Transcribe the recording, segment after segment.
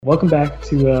Welcome back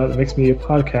to the Mixed Media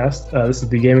Podcast. This is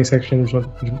the gaming section, which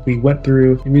we went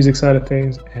through the music side of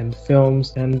things and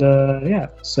films. And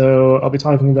so I'll be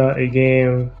talking about a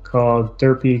game called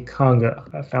Derpy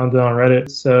Conga. I found it on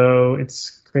Reddit. So it's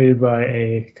created by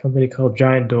a company called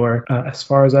Giant Door. As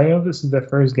far as I know, this is their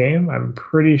first game. I'm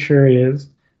pretty sure it is.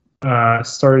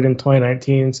 Started in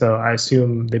 2019, so I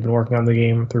assume they've been working on the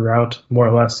game throughout, more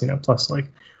or less, plus like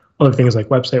other things like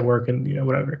website work and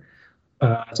whatever.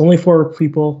 It's only 4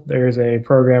 people. There's a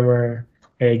programmer,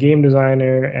 a game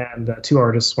designer, and 2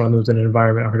 artists. One of them's an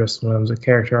environment artist, one of them's a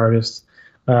character artist,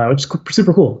 which is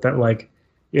super cool. That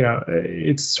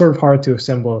it's sort of hard to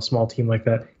assemble a small team like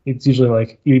that. It's usually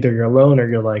like either you're alone or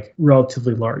you're like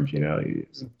relatively large. The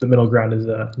middle ground is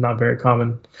not very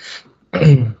common.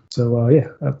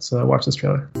 So let's watch this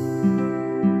trailer.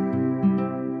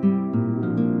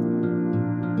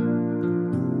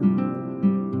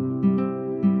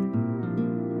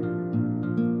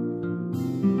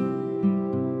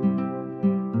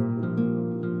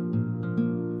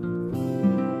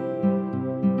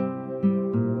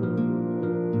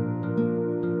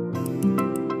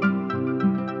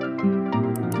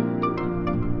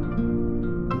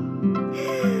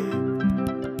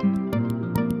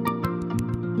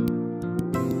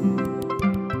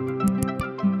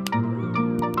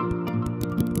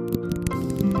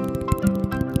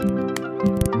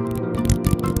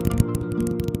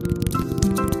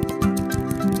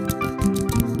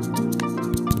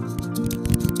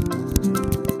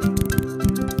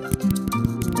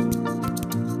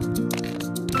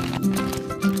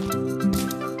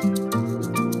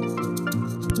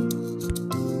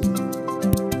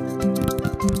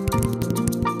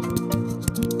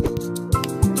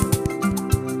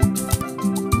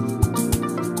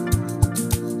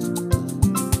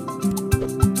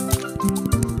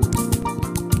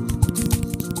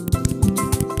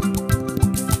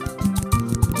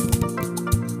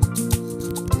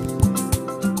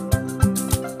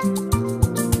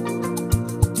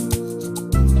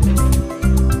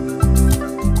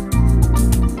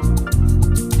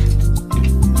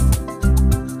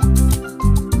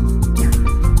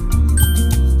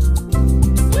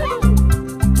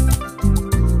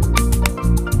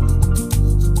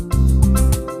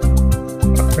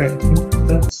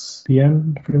 The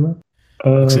end, pretty much.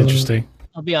 Looks interesting.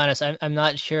 I'll be honest, I'm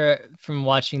not sure from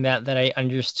watching that I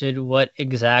understood what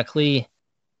exactly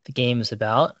the game is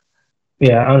about.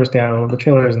 Yeah, I understand. The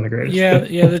trailer isn't the greatest.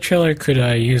 Yeah, the trailer could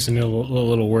use a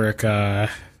little work.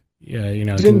 You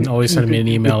can always send me an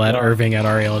email at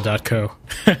irving@rl.co.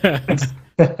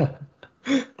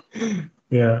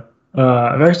 Yeah.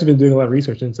 I've actually been doing a lot of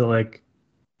research into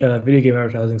video game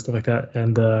advertising, stuff like that.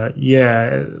 And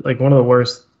one of the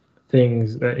worst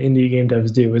things that indie game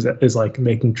devs do is like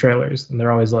making trailers, and they're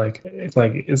always like, it's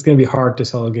gonna be hard to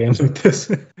sell a game like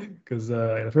this because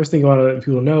the first thing you want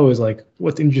people to know is like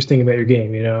what's interesting about your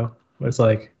game. It's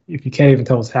like if you can't even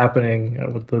tell what's happening,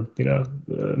 what the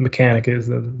mechanic is,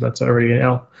 then that's already an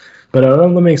L. But let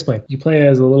me explain. You play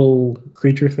as a little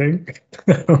creature thing.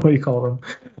 I don't know what you call them.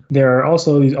 There are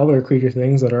also these other creature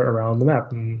things that are around the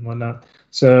map and whatnot.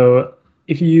 So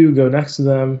if you go next to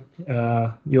them,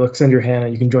 you'll extend your hand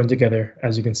and you can join together,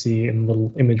 as you can see in the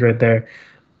little image right there.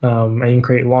 And you can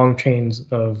create long chains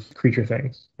of creature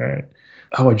things. All right.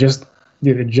 Oh, it just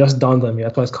dawned on me.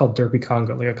 That's why it's called Derpy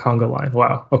Conga, like a conga line.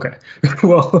 Wow. Okay.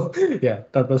 Well, yeah,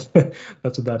 that's what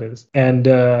that is. And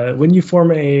when you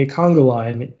form a conga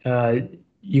line,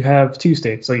 you have 2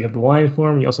 states. So you have the line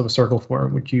form, you also have a circle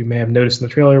form, which you may have noticed in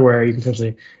the trailer, where you can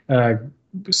essentially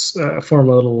form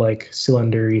a little like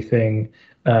cylinder-y thing,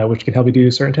 which can help you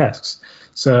do certain tasks.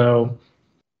 So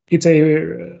it's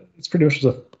pretty much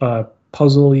a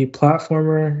puzzle-y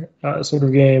platformer sort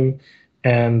of game,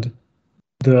 and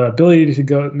the ability to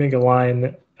go make a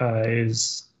line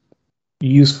is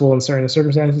useful in certain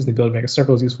circumstances. The ability to make a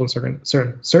circle is useful in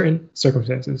certain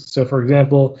circumstances. So, for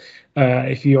example,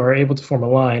 if you are able to form a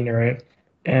line, right,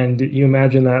 and you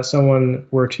imagine that someone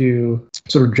were to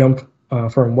sort of jump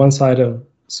from one side of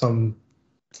some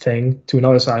thing to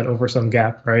another side over some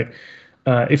gap, right?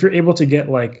 If you're able to get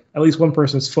like at least one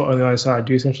person's foot on the other side,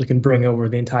 you essentially can bring over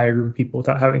the entire group of people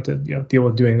without having to deal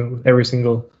with doing it with every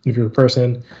single individual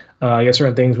person. You have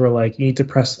certain things where like you need to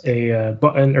press a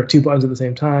button or 2 buttons at the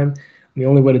same time. And the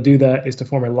only way to do that is to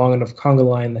form a long enough conga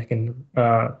line that can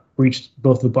reach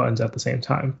both the buttons at the same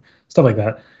time. Stuff like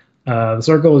that. The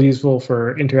circle is useful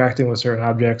for interacting with certain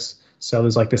objects. So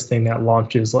there's like this thing that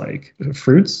launches like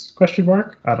fruits, ? I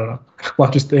don't know.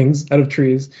 Launches things out of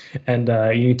trees. And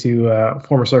you need to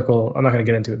form a circle. I'm not going to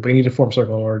get into it, but you need to form a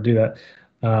circle in order to do that.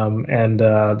 And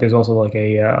there's also like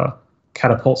a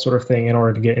catapult sort of thing. In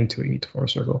order to get into it, you need to form a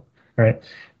circle, right?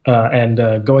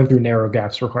 And going through narrow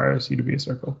gaps requires you to be a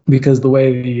circle, because the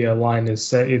way the line is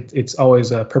set, it's always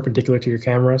perpendicular to your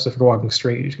camera. So if you're walking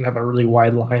straight, you can have a really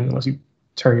wide line unless you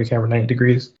turn your camera 90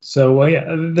 degrees. So yeah,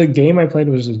 the game I played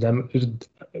was just a demo.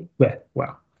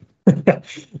 Wow.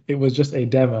 It was just a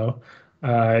demo.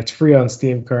 It's free on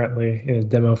Steam currently in a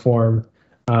demo form.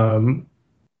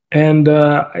 And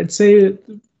I'd say it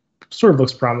sort of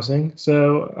looks promising.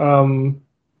 So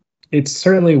it's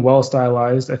certainly well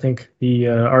stylized. I think the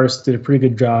artists did a pretty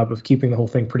good job of keeping the whole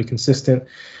thing pretty consistent.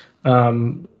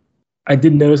 I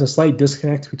did notice a slight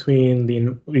disconnect between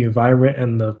the environment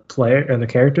and the player and the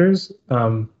characters.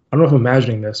 I don't know if I'm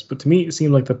imagining this, but to me it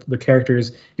seemed like the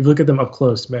characters, if you look at them up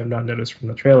close, you may have not noticed from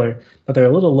the trailer, that they're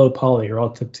a little low poly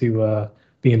relative to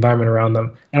the environment around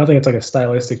them. I don't think it's like a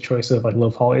stylistic choice of like low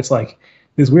poly. It's like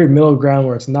this weird middle ground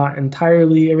where everything's not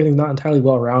entirely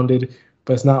well rounded,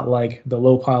 but it's not like the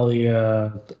low poly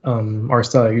art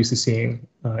style you're used to seeing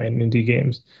in indie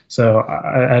games. So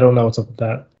I don't know what's up with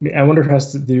that. I wonder if it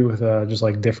has to do with just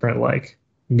like different like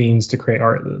means to create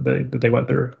art that they went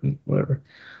through, whatever.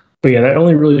 But yeah, that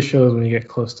only really shows when you get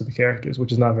close to the characters,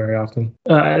 which is not very often.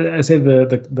 I say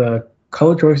the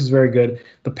color choice is very good.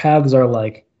 The paths are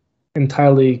like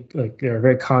entirely like they're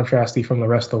very contrasty from the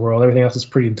rest of the world. Everything else is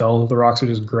pretty dull. The rocks are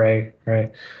just gray,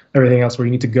 right? Everything else where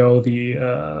you need to go,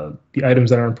 the items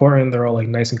that are important, they're all like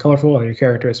nice and colorful, and your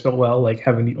character is spelled well. Like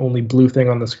having the only blue thing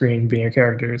on the screen being your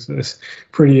character is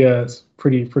pretty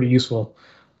useful.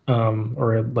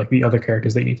 Or like the other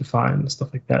characters that you need to find and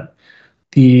stuff like that.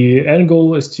 The end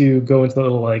goal is to go into the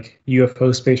little like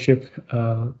UFO spaceship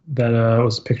that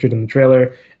was pictured in the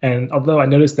trailer. And although I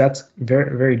noticed that's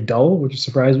very, very dull, which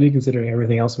surprised me considering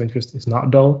everything else of interest is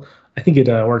not dull, I think it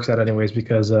works out anyways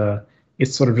because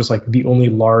it's sort of just like the only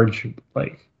large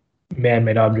like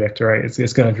man-made object, right? It's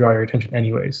going to draw your attention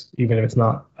anyways, even if it's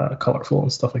not colorful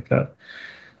and stuff like that.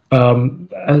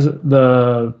 As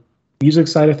the music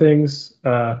side of things,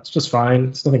 it's just fine.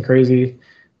 It's nothing crazy.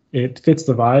 It fits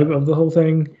the vibe of the whole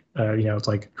thing. It's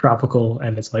like tropical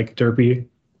and it's like derpy,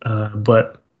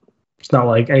 but it's not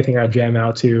like anything I jam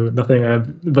out to.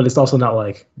 But it's also not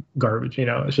like garbage.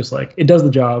 It's just like it does the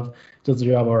job.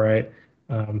 All right.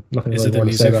 Nothing. Is really it the more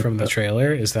to say music from about the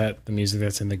trailer? Is that the music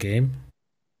that's in the game?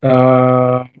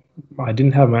 I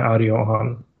didn't have my audio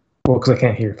on, well, because I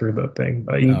can't hear through the thing.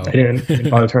 But I didn't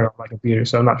bother turn on my computer,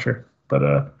 so I'm not sure.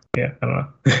 But yeah, I don't know.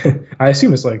 I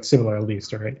assume it's like similar at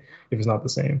least, right? If it's not the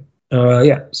same.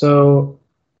 Yeah. So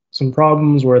some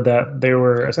problems were that there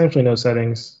were essentially no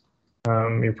settings.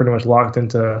 You're pretty much locked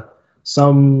into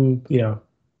some,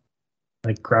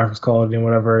 like graphics quality and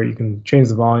whatever. You can change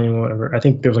the volume, whatever. I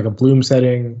think there was like a bloom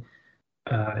setting.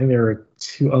 I think there were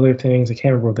two other things. I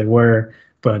can't remember what they were,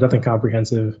 but nothing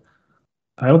comprehensive.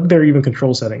 I don't think there were even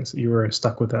control settings. You were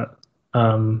stuck with that.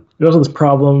 There's also this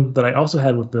problem that I also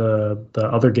had with the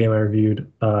other game I reviewed.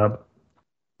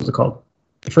 What's it called?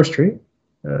 The First Tree?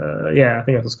 Yeah, I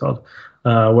think that's what it's called.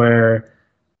 Where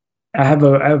I have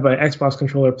an Xbox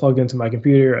controller plugged into my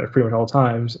computer at pretty much all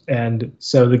times, and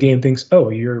so the game thinks, oh,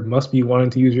 you must be wanting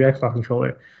to use your Xbox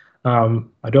controller.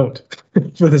 I don't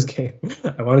for this game.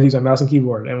 I want to use my mouse and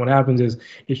keyboard, and what happens is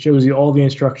it shows you all the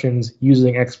instructions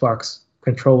using Xbox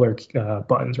controller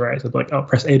buttons, right? So it's like, oh,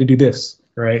 press A to do this,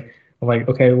 right? I'm like,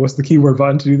 okay, what's the keyboard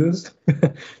button to do this?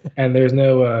 And there's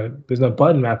no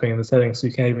button mapping in the settings, so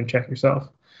you can't even check yourself.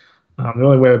 The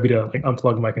only way would be to like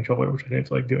unplug my controller, which I didn't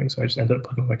feel like doing, so I just ended up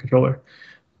plugging my controller.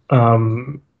 I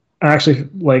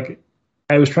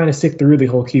was trying to stick through the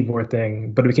whole keyboard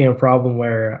thing, but it became a problem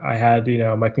where I had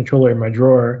my controller in my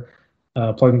drawer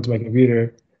plugged into my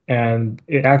computer, and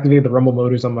it activated the rumble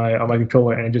motors on my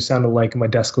controller, and it just sounded like my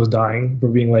desk was dying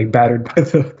from being like battered by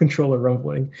the controller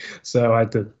rumbling. So I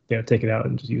had to take it out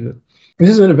and just use it. This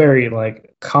isn't a very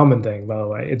like common thing, by the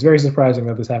way. It's very surprising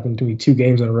that this happened to me 2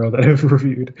 games in a row that I've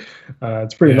reviewed.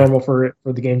 It's pretty normal for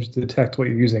the games to detect what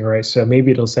you're using, right? So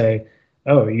maybe it'll say,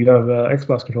 oh, you have an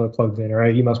Xbox controller plugged in,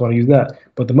 right? You must want to use that.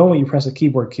 But the moment you press a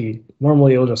keyboard key,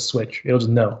 normally it'll just switch. It'll just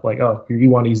know, like, oh,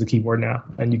 you want to use the keyboard now,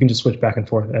 and you can just switch back and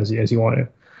forth as you want to.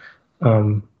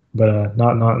 But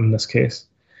not in this case.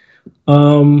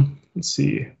 Let's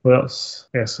see what else.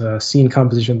 I guess scene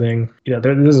composition thing.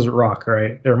 This is rock,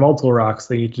 right? There are multiple rocks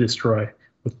that you need to destroy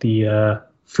with the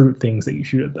fruit things that you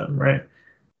shoot at them, right?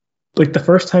 Like the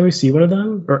first time you see one of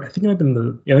them, or I think it might have been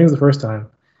I think it was the first time.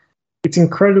 It's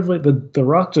incredibly the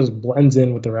rock just blends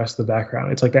in with the rest of the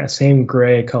background. It's like that same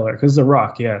gray color because it's a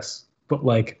rock, yes, but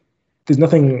like there's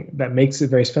nothing that makes it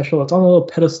very special. It's on a little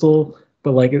pedestal,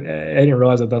 but like I didn't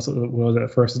realize that that's what it was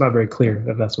at first. It's not very clear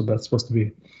that that's what that's supposed to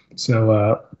be.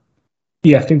 So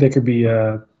yeah, I think there could be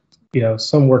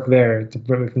some work there to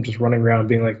prevent me from just running around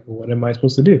being like, well, what am I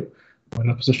supposed to do? I'm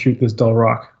not supposed to shoot this dull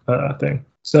rock thing.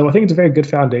 So I think it's a very good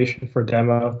foundation for a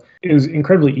demo. It was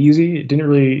incredibly easy. It didn't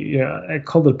really, I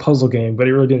called it a puzzle game, but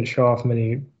it really didn't show off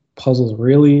many puzzles.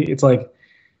 Really, it's like,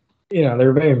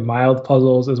 they're very mild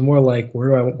puzzles. It's more like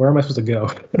where am I supposed to go,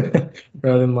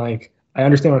 rather than like I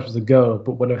understand where I'm supposed to go,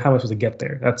 but how am I supposed to get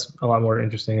there? That's a lot more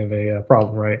interesting of a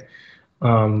problem, right?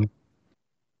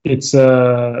 It's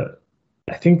I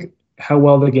think how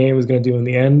well the game is going to do in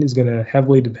the end is going to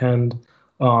heavily depend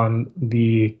on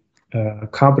the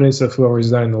competence of whoever's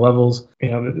designing the levels.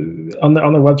 On their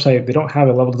website, they don't have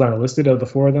a level designer listed of the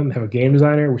four of them. They have a game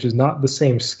designer, which is not the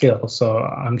same skill. So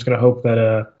I'm just going to hope that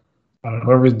I don't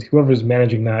know, whoever's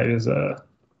managing that is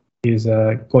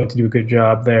going to do a good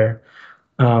job there.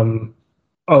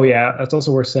 Oh yeah, it's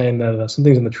also worth saying that some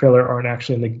things in the trailer aren't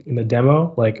actually in the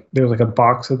demo. Like there was like a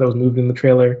box that was moved in the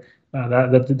trailer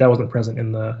that wasn't present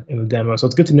in the demo. So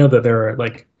it's good to know that there are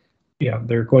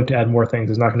they're going to add more things.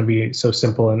 It's not going to be so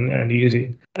simple and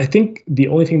easy. I think the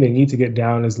only thing they need to get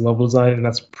down is level design, and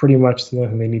that's pretty much the only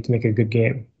thing they need to make a good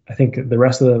game. I think the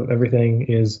rest of everything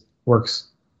works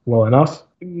well enough.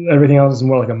 Everything else is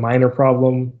more like a minor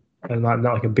problem and not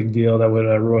like a big deal that would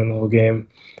ruin the whole game.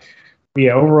 But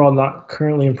yeah, overall, not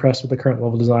currently impressed with the current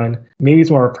level design. Maybe it's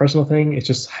more a personal thing. It's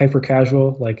just hyper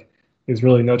casual. Like, there's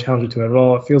really no challenge to it at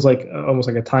all. It feels like almost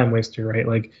like a time waster, right?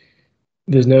 Like,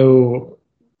 there's no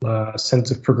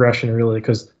sense of progression really,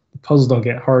 because the puzzles don't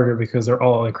get harder because they're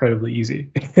all incredibly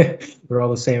easy. They're all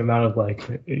the same amount of like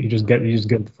you just get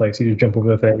the place. You just jump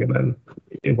over the thing and then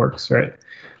it works, right?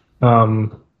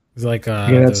 It's like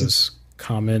those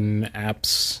common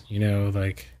apps,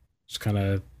 like just kind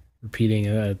of repeating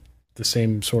the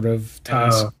same sort of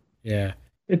task. Yeah,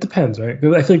 it depends, right?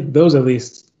 Because I think those at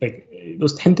least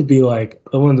those tend to be like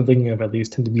the ones I'm thinking of at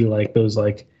least tend to be like those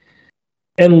like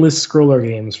endless scroller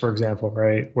games, for example,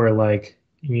 right? Where like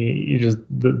you just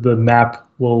the map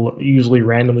will usually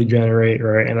randomly generate,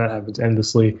 right? And that happens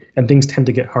endlessly, and things tend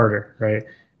to get harder, right?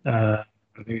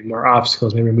 Maybe more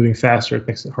obstacles, maybe moving faster, it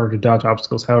makes it harder to dodge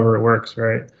obstacles, however it works,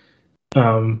 right?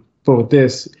 But with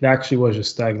this, it actually was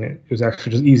just stagnant. It was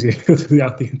actually just easy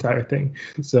throughout the entire thing.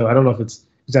 So I don't know if it's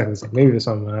exactly the same. Maybe there's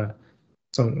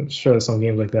there's some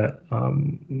games like that,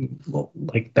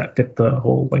 like that fit the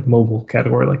whole like mobile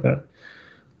category like that.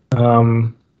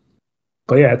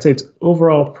 But yeah, I'd say it's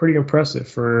overall pretty impressive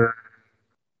for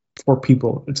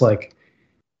people. It's like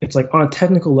on a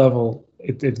technical level,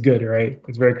 it's good, right?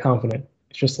 It's very competent.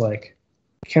 It's just like,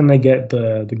 can they get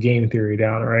the game theory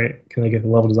down, right? Can they get the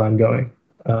level design going?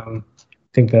 I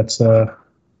think that's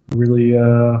really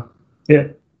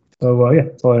it. So yeah,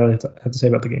 that's all I really have to say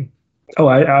about the game. Oh,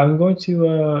 I'm going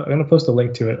to post a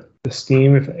link to it, the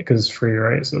Steam, because it's free,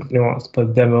 right? So if anyone wants to play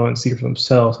the demo and see for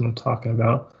themselves what I'm talking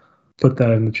about, put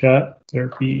that in the chat.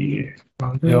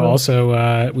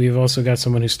 Also, we've also got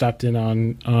someone who stopped in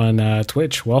on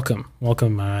Twitch. Welcome.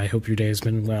 I hope your day has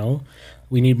been well.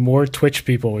 We need more Twitch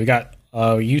people. We got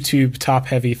a YouTube top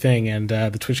heavy thing, and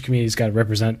the Twitch community's got to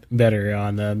represent better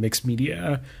on the mixed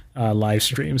media live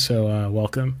stream. So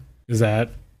welcome. Is that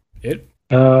it?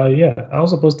 Yeah. I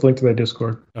also post the link to their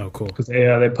Discord. Oh, cool. Because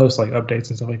they post like updates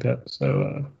and stuff like that.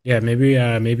 So yeah, maybe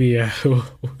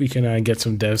we can get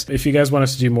some devs. If you guys want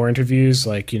us to do more interviews,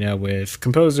 like with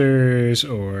composers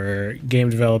or game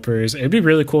developers, it'd be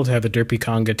really cool to have the Derpy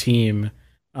Conga team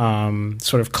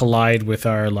sort of collide with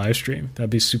our live stream. That'd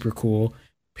be super cool.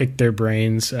 Pick their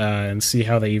brains and see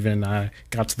how they even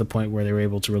got to the point where they were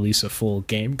able to release a full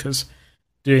game. Because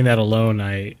doing that alone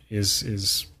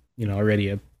is already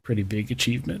a pretty big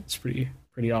achievement. It's pretty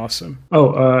awesome.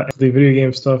 The video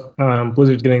game stuff.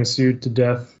 Blizzard's getting sued to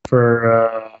death for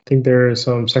I think there is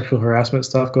some sexual harassment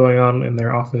stuff going on in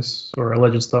their office, or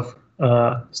alleged stuff.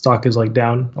 Stock is like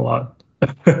down a lot.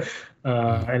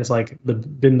 And it's like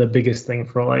been the biggest thing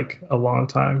for like a long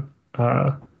time,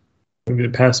 maybe the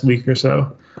past week or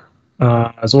so.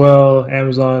 As well,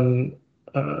 Amazon,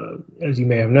 as you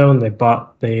may have known, they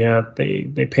paid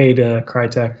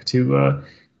Crytek to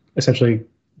essentially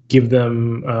give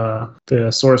them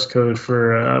the source code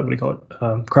for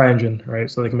CryEngine, right?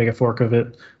 So they can make a fork of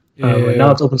it. But now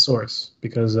it's open source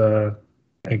because I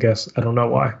guess I don't know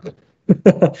why.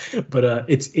 But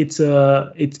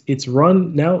it's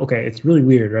run now. Okay, it's really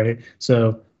weird, right?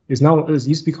 So it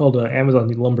used to be called Amazon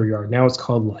Lumberyard. Now it's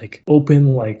called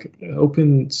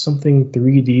Open something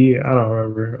 3D. I don't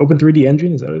remember. Open 3D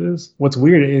Engine, is that what it is? What's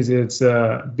weird is it's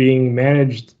being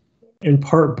managed in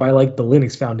part by like the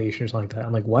Linux Foundation or something like that.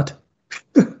 I'm like, what?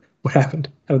 What happened?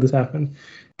 How did this happen?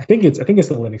 I think it's the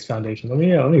Linux Foundation. Let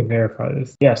me verify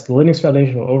this. Yes, the Linux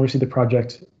Foundation will oversee the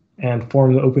project and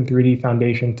form the Open 3D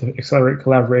Foundation to accelerate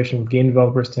collaboration with game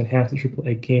developers to enhance the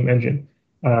AAA game engine.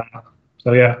 Uh,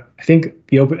 so yeah, I think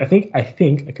I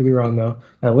could be wrong though.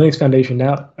 Linux Foundation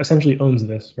now essentially owns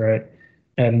this, right?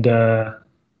 And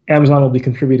Amazon will be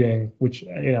contributing, which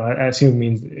I assume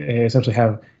means they essentially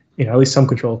have at least some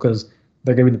control because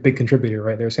they're going to be the big contributor,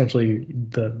 right? They're essentially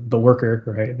the worker,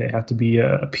 right? They have to be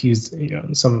appeased,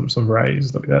 in some varieties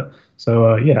stuff like that.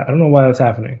 So yeah, I don't know why that's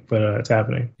happening, but it's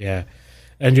happening. Yeah.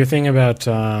 And your thing about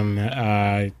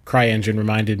CryEngine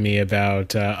reminded me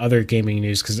about other gaming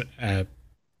news because I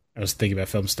was thinking about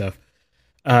film stuff.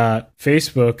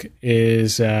 Facebook,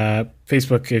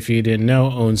 if you didn't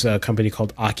know, owns a company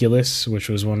called Oculus, which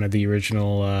was one of the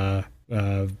original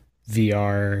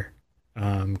VR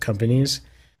companies.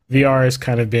 VR has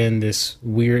kind of been this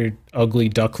weird, ugly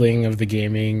duckling of the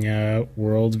gaming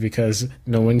world because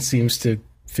no one seems to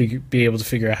be able to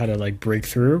figure out how to like break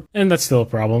through, and that's still a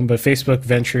problem. But Facebook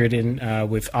ventured in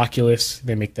with Oculus.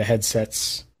 They make the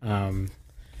headsets, and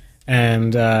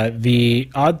the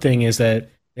odd thing is that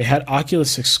they had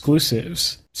Oculus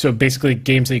exclusives. So basically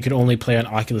games that you could only play on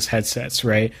Oculus headsets,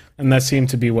 right? And that seemed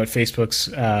to be what Facebook's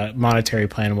monetary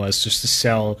plan was, just to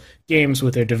sell games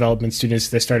with their development studios.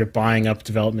 They started buying up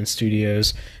development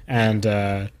studios and,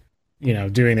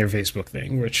 doing their Facebook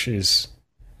thing, which is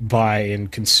buy and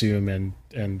consume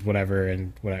and whatever.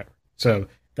 So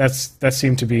that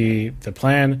seemed to be the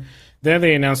plan. Then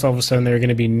they announced all of a sudden there were going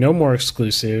to be no more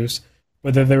exclusives,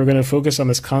 but that they were going to focus on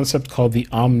this concept called the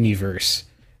Omniverse,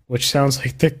 which sounds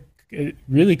like the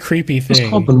really creepy thing. It's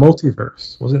called the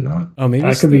multiverse, was it not? Oh, maybe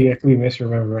I could be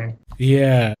misremembering.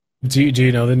 Yeah. Do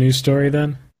you know the news story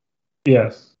then?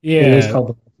 Yes. Yeah. It is called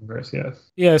the multiverse.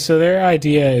 Yes. Yeah. So their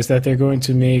idea is that they're going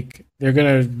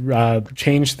to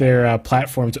change their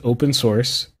platform to open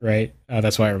source, right?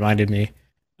 That's why it reminded me.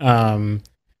 But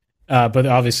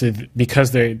obviously,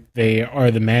 because they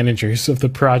are the managers of the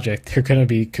project, they're going to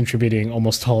be contributing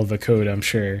almost all of the code, I'm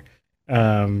sure.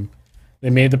 They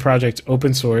made the project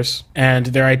open source, and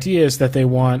their idea is that they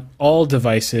want all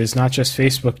devices, not just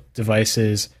Facebook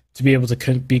devices, to be able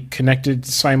to be connected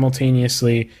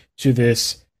simultaneously to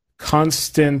this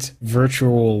constant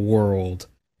virtual world,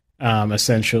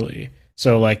 essentially.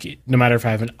 So, like, no matter if I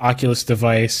have an Oculus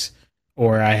device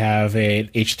or I have an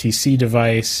HTC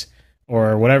device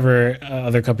or whatever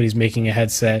other company's making a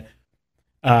headset,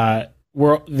 they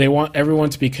want everyone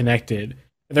to be connected.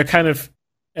 They're kind of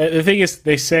the thing is,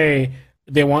 they say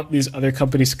they want these other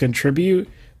companies to contribute,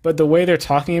 but the way they're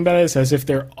talking about it is as if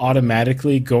they're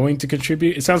automatically going to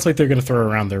contribute. It sounds like they're going to throw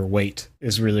around their weight,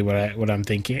 is really what I'm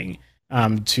thinking,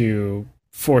 to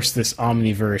force this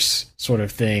omniverse sort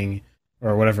of thing,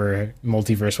 or whatever,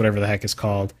 multiverse, whatever the heck it's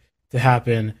called, to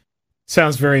happen.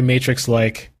 Sounds very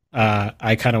Matrix-like.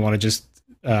 I kind of want to just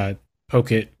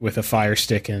poke it with a fire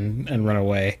stick and run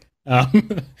away.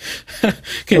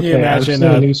 Can you imagine?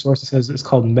 The news source says it's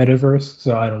called Metaverse,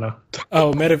 so I don't know.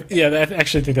 Oh, yeah, I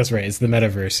actually think that's right. It's the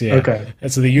Metaverse, yeah. Okay.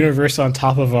 And so the universe on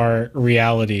top of our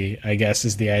reality, I guess,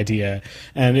 is the idea.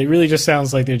 And it really just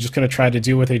sounds like they're just going to try to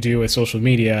do what they do with social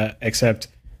media, except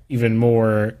even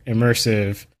more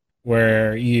immersive,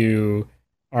 where you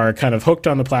are kind of hooked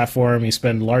on the platform, you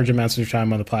spend large amounts of your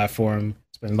time on the platform,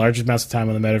 spend large amounts of time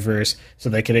on the Metaverse, so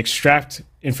they can extract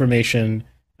information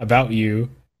about you.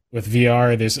 With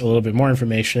VR, there's a little bit more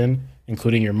information,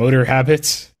 including your motor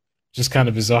habits, which is kind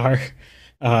of bizarre.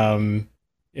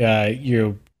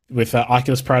 With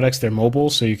Oculus products, they're mobile,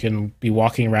 so you can be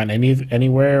walking around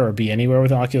anywhere or be anywhere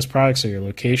with Oculus products, or your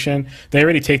location. They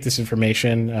already take this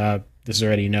information. This is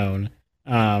already known.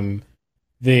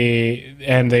 They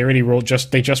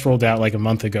just rolled out like a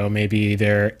month ago, maybe,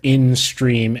 their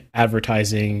in-stream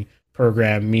advertising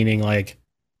program, meaning like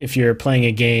if you're playing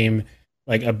a game.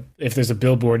 If there's a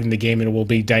billboard in the game, it will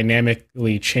be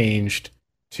dynamically changed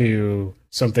to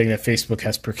something that Facebook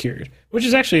has procured, which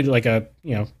is actually like I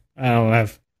don't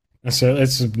have necessarily,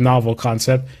 it's a novel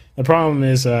concept. The problem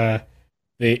is the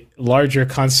larger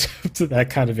concept that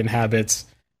kind of inhabits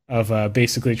of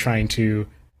basically trying to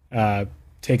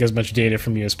take as much data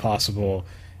from you as possible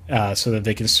so that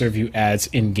they can serve you ads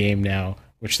in game now,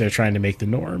 which they're trying to make the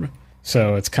norm.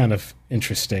 So it's kind of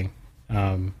interesting.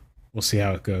 We'll see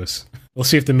how it goes. We'll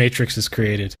see if the Matrix is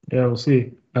created. Yeah, we'll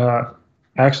see. I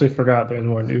actually forgot there's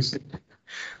more news.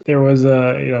 There was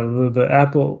the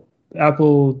Apple,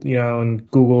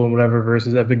 and Google and whatever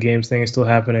versus Epic Games thing is still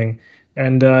happening.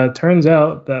 And turns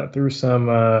out that through some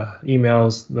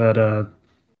emails that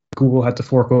Google had to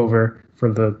fork over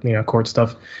for the court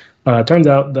stuff, turns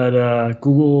out that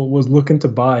Google was looking to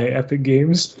buy Epic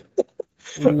Games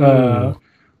when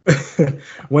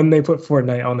they put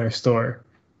Fortnite on their store.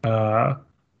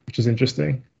 Which is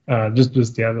interesting.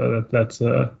 just yeah, that's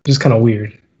just kind of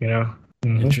weird, you know.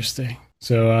 Mm-hmm. Interesting.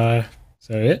 So is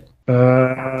that it?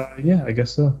 Yeah, I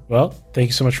guess so. Well, thank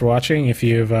you so much for watching. If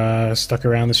you've stuck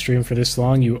around the stream for this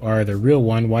long, you are the real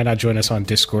one. Why not join us on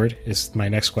Discord is my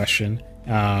next question.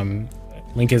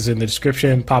 Link is in the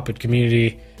description. Pop It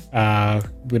community. We're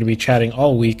going to be chatting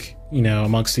all week,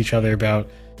 amongst each other about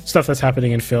stuff that's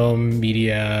happening in film,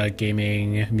 media,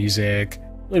 gaming, music,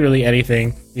 literally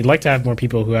anything. We'd like to have more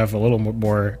people who have a little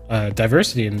more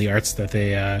diversity in the arts that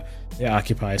they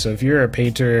occupy. So if you're a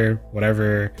painter,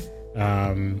 whatever,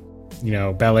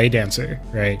 ballet dancer,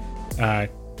 right?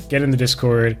 Get in the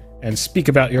Discord and speak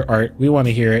about your art. We want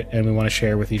to hear it and we want to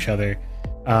share with each other.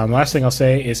 Last thing I'll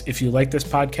say is if you like this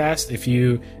podcast, if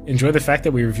you enjoy the fact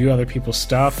that we review other people's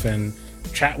stuff and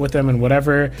chat with them and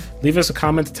whatever, leave us a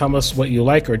comment to tell us what you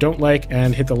like or don't like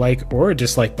and hit the like or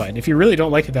dislike button. If you really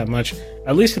don't like it that much,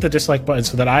 at least hit the dislike button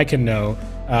so that I can know,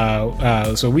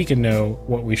 so we can know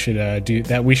what we should do,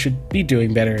 that we should be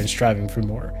doing better and striving for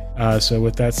more. So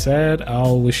with that said,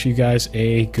 I'll wish you guys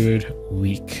a good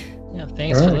week. Yeah,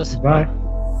 thanks for listening. Bye.